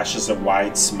 he flashes a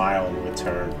wide smile in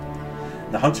return.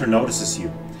 The hunter notices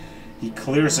you. He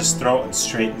clears his throat and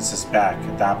straightens his back,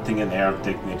 adopting an air of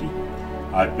dignity.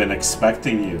 I've been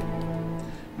expecting you.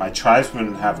 My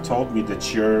tribesmen have told me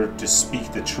that you're to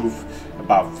speak the truth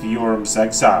about Fiorim's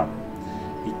exile.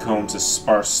 He combs his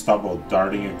sparse stubble,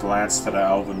 darting a glance to the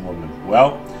elven woman.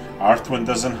 Well, Arthwin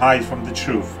doesn't hide from the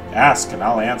truth. Ask and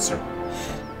I'll answer.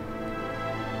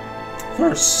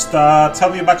 First, tell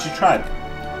me about your tribe.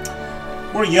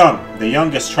 We're young, the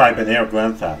youngest tribe in Air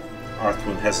Glenthap.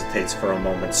 Arthwin hesitates for a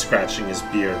moment, scratching his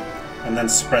beard, and then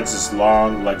spreads his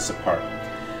long legs apart.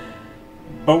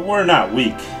 But we're not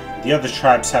weak. The other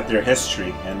tribes have their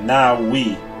history, and now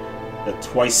we, the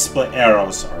twice-split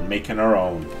arrows, are making our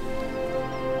own.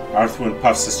 Arthwin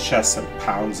puffs his chest and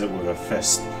pounds it with a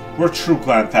fist. We're true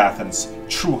Glanthathans,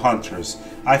 true hunters.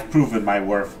 I've proven my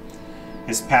worth.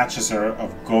 His patches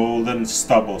of golden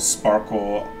stubble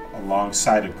sparkle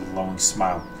alongside a glowing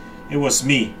smile. It was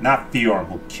me, not Fjorm,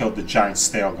 who killed the giant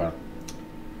Stelgar.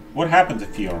 What happened to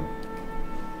Fjorm?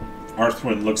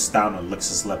 Arthwin looks down and licks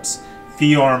his lips.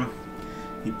 Fjorm.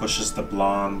 He pushes the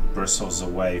blonde bristles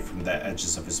away from the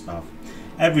edges of his mouth.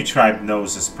 Every tribe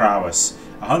knows his prowess,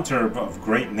 a hunter of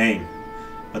great name.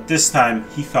 But this time,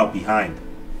 he fell behind.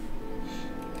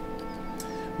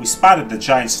 We spotted the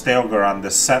giant Stelgar on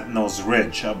the Sentinel's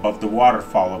Ridge above the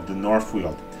waterfall of the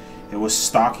Northfield. It was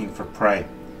stalking for prey.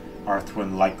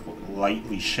 Arthwin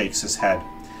lightly shakes his head.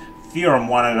 Fjorm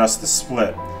wanted us to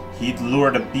split. He'd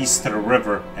lure the beast to the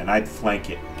river, and I'd flank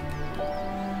it.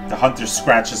 The hunter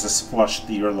scratches his flushed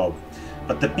earlobe.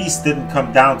 But the beast didn't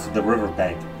come down to the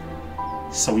riverbank.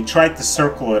 So we tried to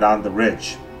circle it on the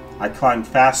ridge. I climbed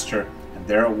faster, and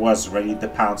there it was, ready to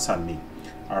pounce on me.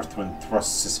 Arthwin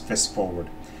thrusts his fist forward.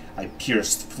 I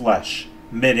pierced flesh,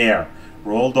 mid-air,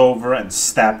 rolled over, and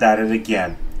stabbed at it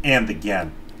again, and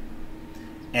again.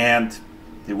 And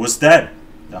it was dead.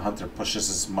 The hunter pushes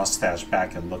his mustache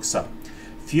back and looks up.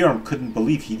 Fjorm couldn't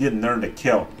believe he didn't earn a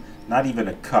kill, not even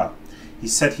a cut. He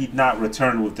said he'd not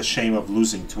return with the shame of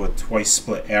losing to a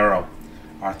twice-split arrow.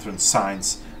 Arthwin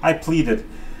signs. I pleaded,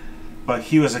 but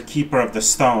he was a keeper of the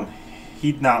stone.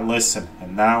 He'd not listen,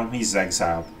 and now he's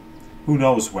exiled. Who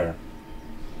knows where?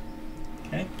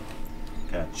 Okay.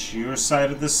 Got your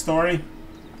side of the story.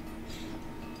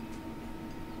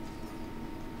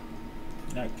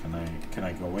 Yeah, can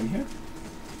I go in here?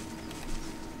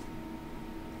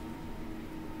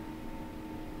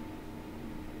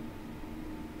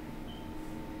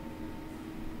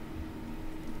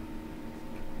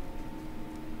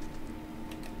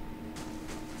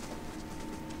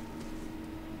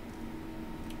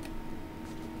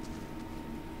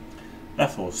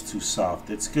 Bethel is too soft.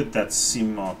 It's good that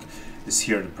Simok is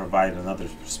here to provide another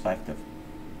perspective.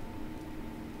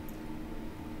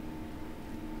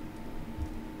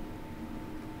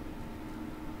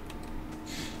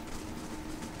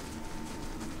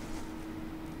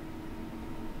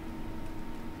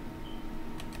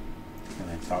 Can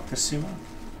I talk to Simok?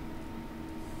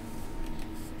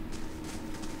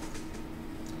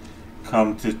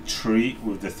 Come to treat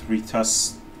with the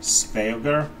three-tusked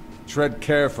Stelgar? Tread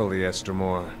carefully,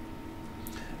 Estermore.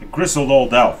 A grizzled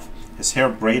old elf, his hair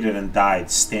braided and dyed,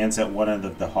 stands at one end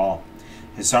of the hall.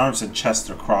 His arms and chest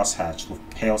are crosshatched with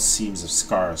pale seams of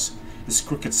scars. His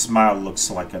crooked smile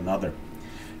looks like another.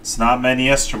 It's not many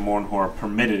Estermorn who are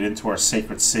permitted into our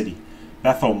sacred city.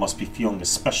 Bethel must be feeling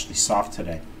especially soft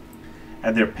today.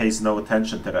 Eder pays no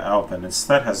attention to the elf and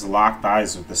instead has locked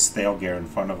eyes with the Stelgar in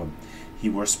front of him. He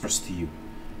whispers to you,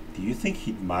 "Do you think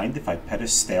he'd mind if I pet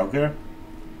his Stelgar?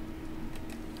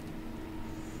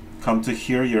 Come to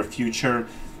hear your future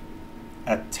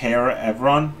at Ter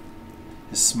Evron?"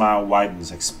 His smile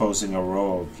widens, exposing a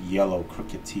row of yellow,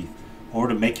 crooked teeth. "Or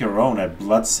to make your own at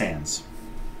Blood Sands."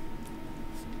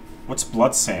 What's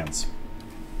Blood Sands?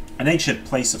 An ancient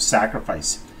place of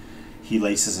sacrifice. He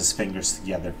laces his fingers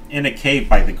together. In a cave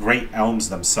by the great elms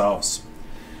themselves.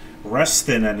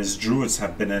 Reston and his druids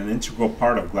have been an integral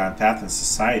part of Glanthathan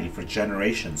society for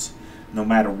generations, no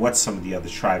matter what some of the other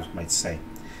tribes might say.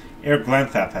 Air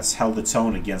Glanthath has held its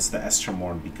own against the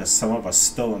Estermorn because some of us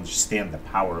still understand the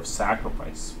power of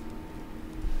sacrifice.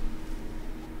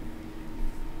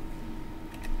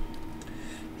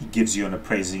 He gives you an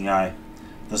appraising eye.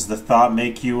 Does the thought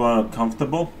make you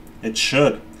uncomfortable? It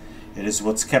should. It is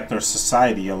what's kept our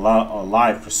society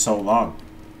alive for so long.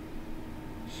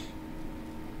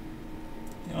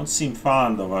 You don't seem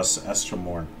fond of us,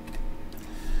 Estermorn.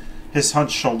 His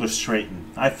hunched shoulders straighten.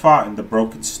 I fought in the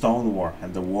Broken Stone War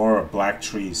and the War of Black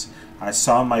Trees. I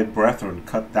saw my brethren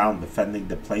cut down defending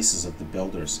the places of the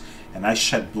builders, and I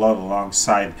shed blood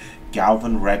alongside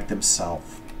Galvin Reg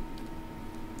himself.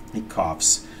 He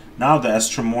coughs. Now the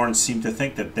Estermorn seem to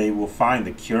think that they will find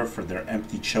a cure for their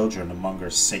empty children among our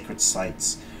sacred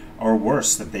sites, or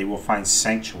worse, that they will find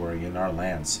sanctuary in our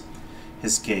lands.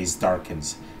 His gaze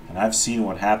darkens, and I've seen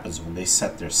what happens when they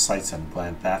set their sights on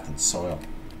Glanthathan soil.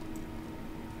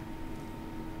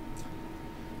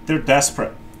 They're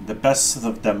desperate. The best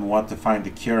of them want to find a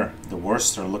cure. The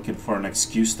worst are looking for an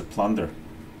excuse to plunder.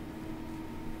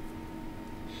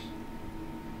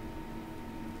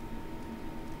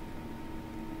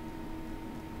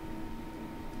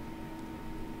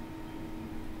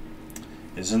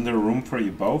 Isn't there room for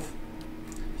you both?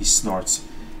 He snorts.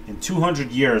 In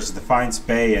 200 years, Defiance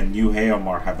Bay and New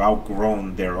Haomar have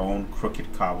outgrown their own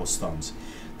crooked cobblestones.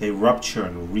 They rupture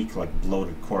and reek like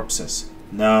bloated corpses.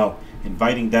 No,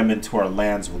 inviting them into our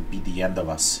lands would be the end of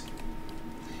us.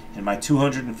 In my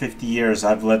 250 years,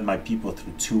 I've led my people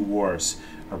through 2 wars.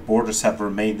 Our borders have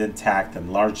remained intact,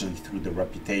 and largely through the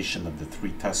reputation of the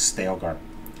three-tusked Stalgar.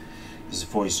 His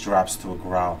voice drops to a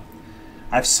growl.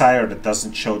 I've sired a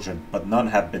dozen children, but none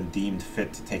have been deemed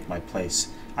fit to take my place.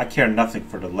 I care nothing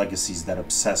for the legacies that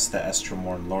obsess the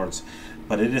Estromorn lords,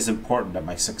 but it is important that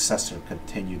my successor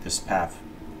continue this path.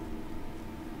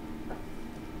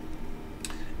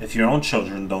 If your own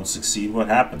children don't succeed, what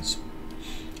happens?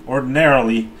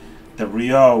 Ordinarily, the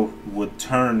Rio would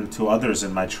turn to others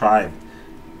in my tribe,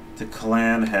 to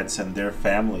clan heads and their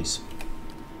families.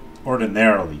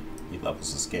 Ordinarily, he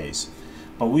levels his gaze.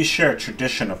 But we share a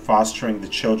tradition of fostering the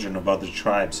children of other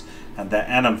tribes, and the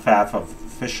Anamfath of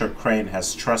Fisher Crane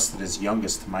has trusted his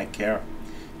youngest to my care.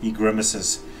 He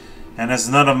grimaces. And as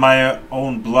none of my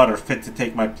own blood are fit to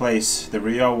take my place, the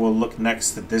Rio will look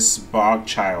next to this bog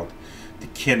child, the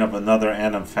kin of another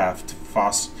Anamfath, to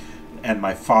foster, and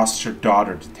my foster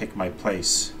daughter to take my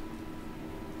place.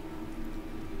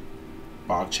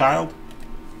 Bog child?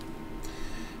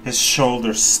 His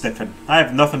shoulders stiffen. I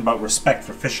have nothing but respect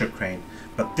for Fisher Crane,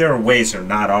 but their ways are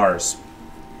not ours.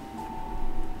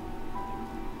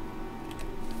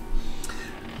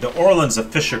 The Orlans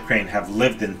of Fisher Crane have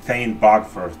lived in Thane Bog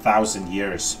for 1,000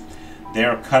 years. They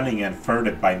are cunning and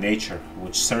furtive by nature,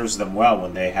 which serves them well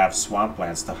when they have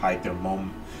swamplands to hide their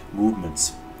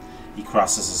movements. He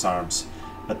crosses his arms.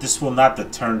 But this will not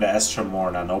deter the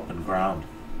Estromorn on open ground.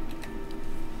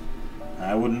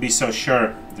 I wouldn't be so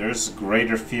sure. There's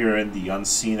greater fear in the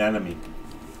unseen enemy.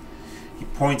 He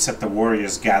points at the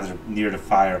warriors gathered near the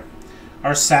fire.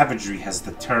 Our savagery has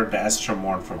deterred the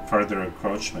Estromorn from further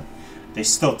encroachment. They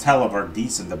still tell of our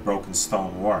deeds in the Broken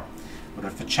Stone War. But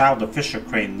if a child of Fisher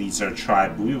Crane leads our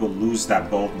tribe, we will lose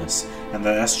that boldness, and the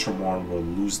Estromorn will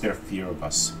lose their fear of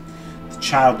us. The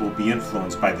child will be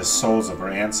influenced by the souls of her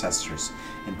ancestors.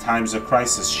 In times of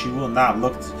crisis, she will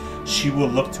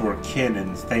look to her kin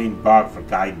in Thane Bog for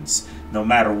guidance. No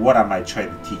matter what I might try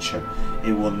to teach her,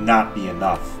 it will not be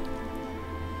enough.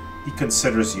 He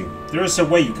considers you. There is a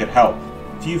way you could help,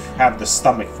 if you have the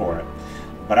stomach for it.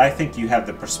 But I think you have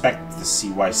the perspective to see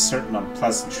why certain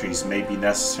unpleasantries may be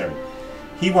necessary.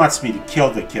 He wants me to kill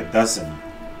the kid, doesn't he?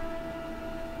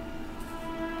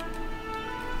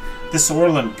 This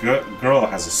Orland girl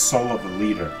has a soul of a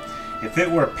leader. If it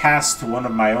were passed to one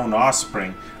of my own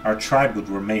offspring, our tribe would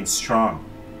remain strong.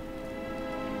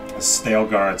 A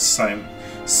Stalgar at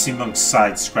Simung's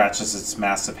side scratches its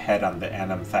massive head on the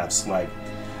Anamfath's leg.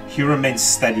 He remains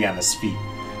steady on his feet.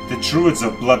 The Druids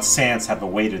of Blood Sands have a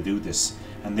way to do this,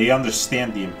 and they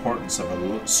understand the importance of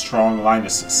a strong line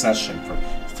of succession for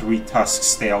three-tusked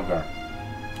Stalgar.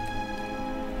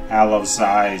 Alof's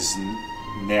eyes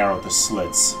narrow to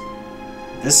slits.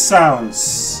 This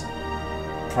sounds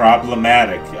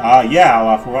problematic. Yeah,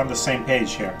 Alof, we're on the same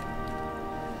page here.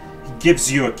 He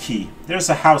gives you a key. There's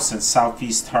a house in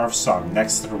southeast Hearthsong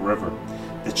next to the river.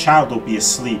 The child will be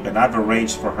asleep, and I've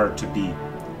arranged for her to be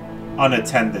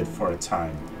unattended for a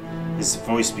time. His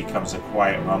voice becomes a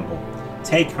quiet rumble.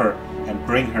 Take her and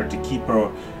bring her to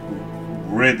Keeper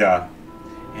Rida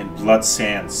in Blood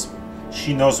Sands.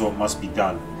 She knows what must be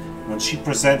done. When she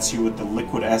presents you with the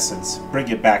liquid essence, bring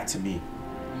it back to me.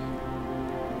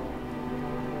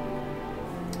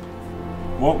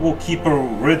 What will Keeper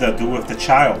Rida do with the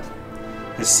child?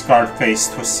 His scarred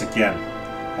face twists again.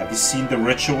 Have you seen the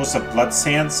rituals of Blood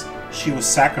Sands? She will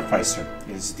sacrifice her.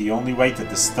 It is the only way to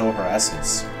distill her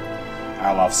essence.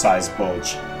 Alof's eyes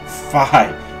bulge.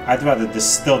 Fie! I'd rather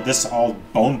distill this old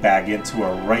bone bag into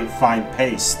a right fine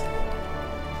paste.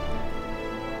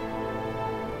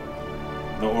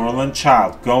 The Orland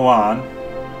child, go on.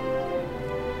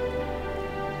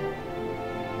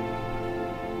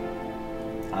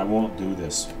 I won't do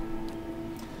this.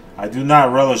 I do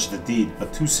not relish the deed,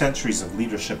 but 2 centuries of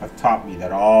leadership have taught me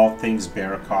that all things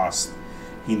bear a cost.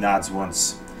 He nods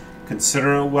once.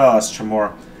 Consider it well,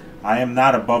 Estromor. I am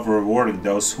not above rewarding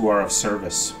those who are of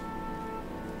service.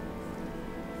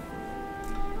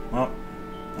 Well,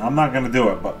 I'm not going to do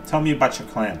it, but tell me about your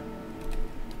clan.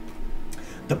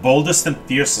 The boldest and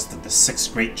fiercest of the 6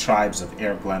 great tribes of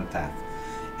Air Glenpath.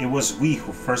 It was we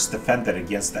who first defended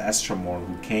against the Estromorn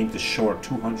who came to shore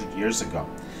 200 years ago.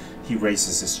 He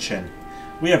raises his chin.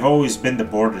 We have always been the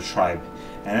border tribe,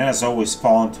 and it has always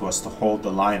fallen to us to hold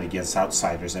the line against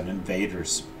outsiders and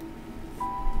invaders.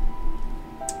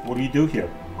 What do you do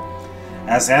here?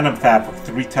 As Anamphab of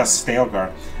Three-Tusked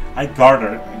Stalgar, I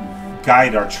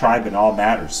guide our tribe in all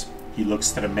matters. He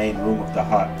looks to the main room of the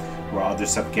hut, where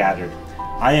others have gathered.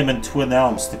 I am in Twin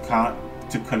Elms to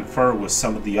confer with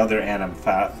some of the other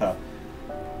Anamphab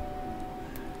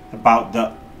about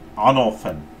the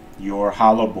Onolfin, your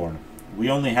Hollowborn. We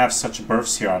only have such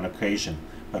births here on occasion,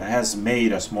 but it has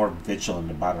made us more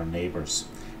vigilant about our neighbors.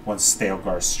 One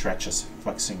Stalgar stretches,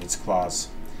 flexing its claws.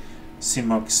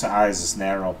 Simuk's eyes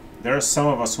narrow. There are some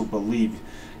of us who believe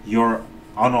your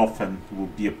Onolfin will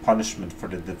be a punishment for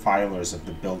the defilers of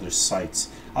the builder's sites.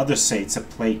 Others say it's a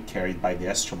plague carried by the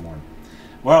Estromorn.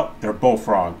 Well, they're both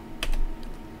wrong.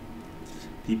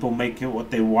 People make it what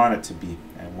they want it to be,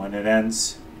 and when it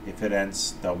ends, if it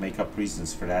ends, they'll make up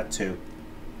reasons for that too.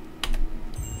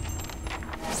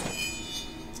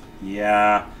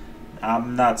 Yeah,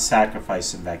 I'm not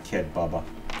sacrificing that kid, Bubba.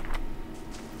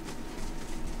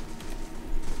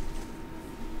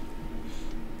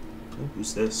 Oh,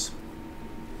 who's this?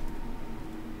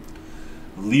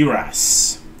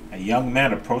 Liras. A young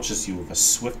man approaches you with a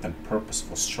swift and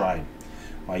purposeful stride.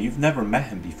 While you've never met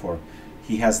him before,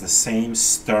 he has the same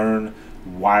stern,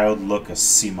 wild look as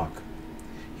Simuk.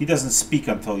 He doesn't speak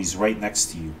until he's right next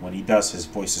to you. When he does, his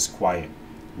voice is quiet.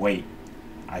 Wait,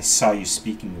 I saw you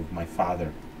speaking with my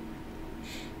father.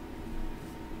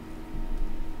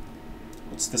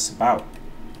 What's this about?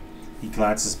 He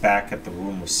glances back at the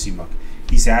room with Simuk.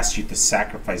 He's asked you to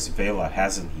sacrifice Vela,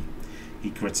 hasn't he? He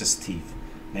grits his teeth.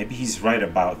 Maybe he's right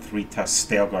about Three-Tusked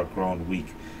Stalgar grown weak,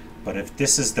 but if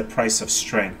this is the price of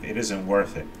strength, it isn't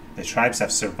worth it. The tribes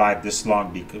have survived this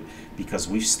long because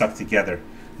we've stuck together.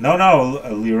 No,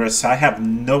 Lyris, I have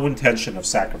no intention of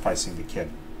sacrificing the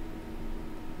kid.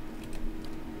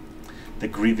 The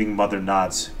grieving mother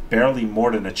nods, barely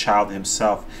more than a child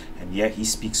himself, and yet he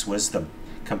speaks wisdom,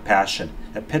 compassion.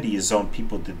 A pity his own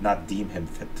people did not deem him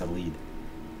fit to lead.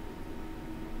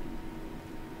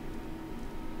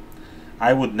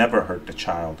 I would never hurt the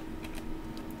child.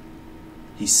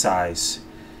 He sighs.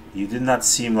 You did not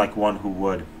seem like one who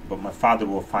would, but my father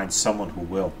will find someone who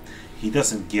will. He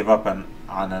doesn't give up on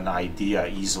an idea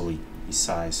easily, he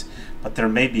sighs, but there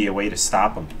may be a way to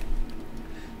stop him.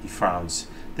 He frowns.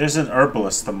 There's an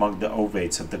herbalist among the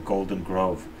Ovates of the Golden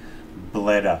Grove.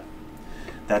 Bleda.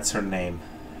 That's her name.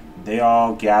 They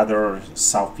all gather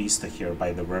southeast of here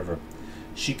by the river.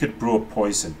 She could brew a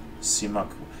poison. Simuk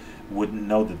wouldn't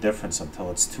know the difference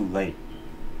until it's too late.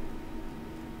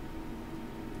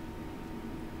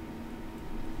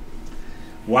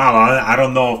 Wow, I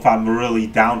don't know if I'm really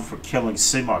down for killing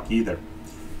Simuk either.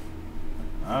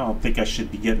 I don't think I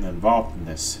should be getting involved in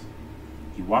this.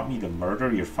 You want me to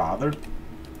murder your father?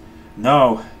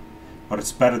 No, but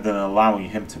it's better than allowing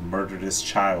him to murder this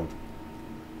child.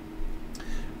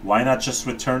 Why not just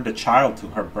return the child to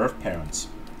her birth parents?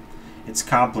 It's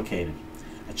complicated.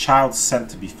 A child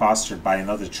sent to be fostered by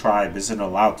another tribe isn't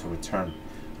allowed to return.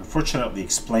 Unfortunately,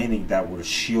 explaining that we're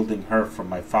shielding her from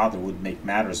my father would make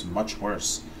matters much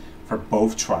worse for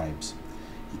both tribes.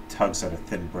 He tugs at a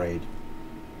thin braid.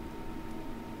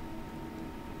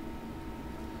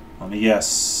 Let me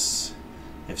guess.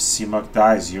 If Simuk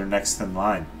dies, you're next in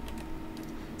line.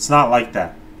 It's not like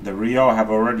that. The Rio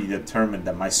have already determined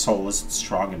that my soul isn't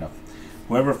strong enough.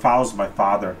 Whoever follows my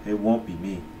father, it won't be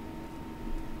me.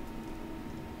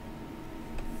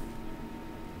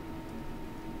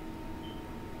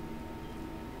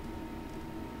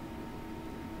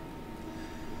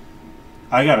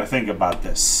 I gotta think about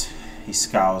this. He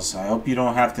scowls. I hope you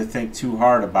don't have to think too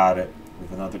hard about it.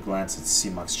 With another glance at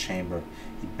Simuk's chamber,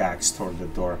 he backs toward the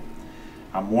door.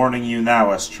 I'm warning you now,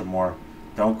 Estromor.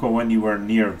 Don't go anywhere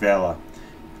near Vela.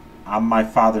 I'm my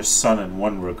father's son in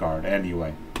one regard,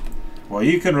 anyway. Well,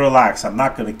 you can relax. I'm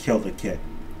not gonna kill the kid.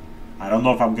 I don't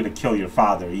know if I'm gonna kill your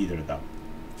father either, though.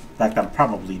 In fact, I'm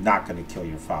probably not gonna kill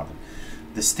your father.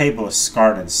 This table is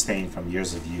scarred and stained from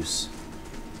years of use.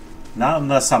 Not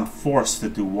unless I'm forced to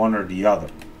do one or the other.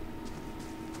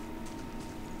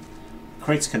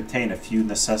 Crates contain a few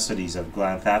necessities of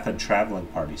Glanthathan traveling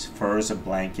parties. Furs and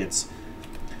blankets,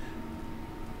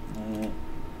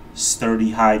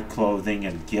 sturdy hide clothing,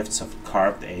 and gifts of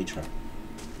carved Adra.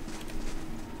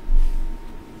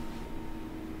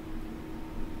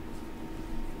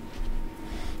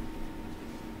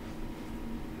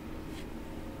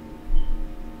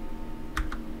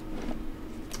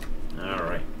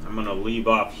 Alright, I'm going to leave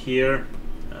off here,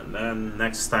 and And then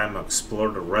next time I'll explore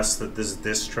the rest of this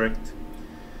district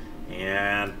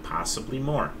and possibly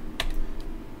more.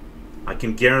 I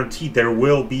can guarantee there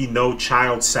will be no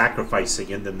child sacrificing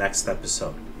in the next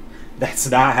episode. That's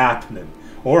not happening.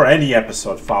 Or any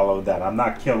episode following that. I'm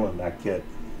not killing that kid.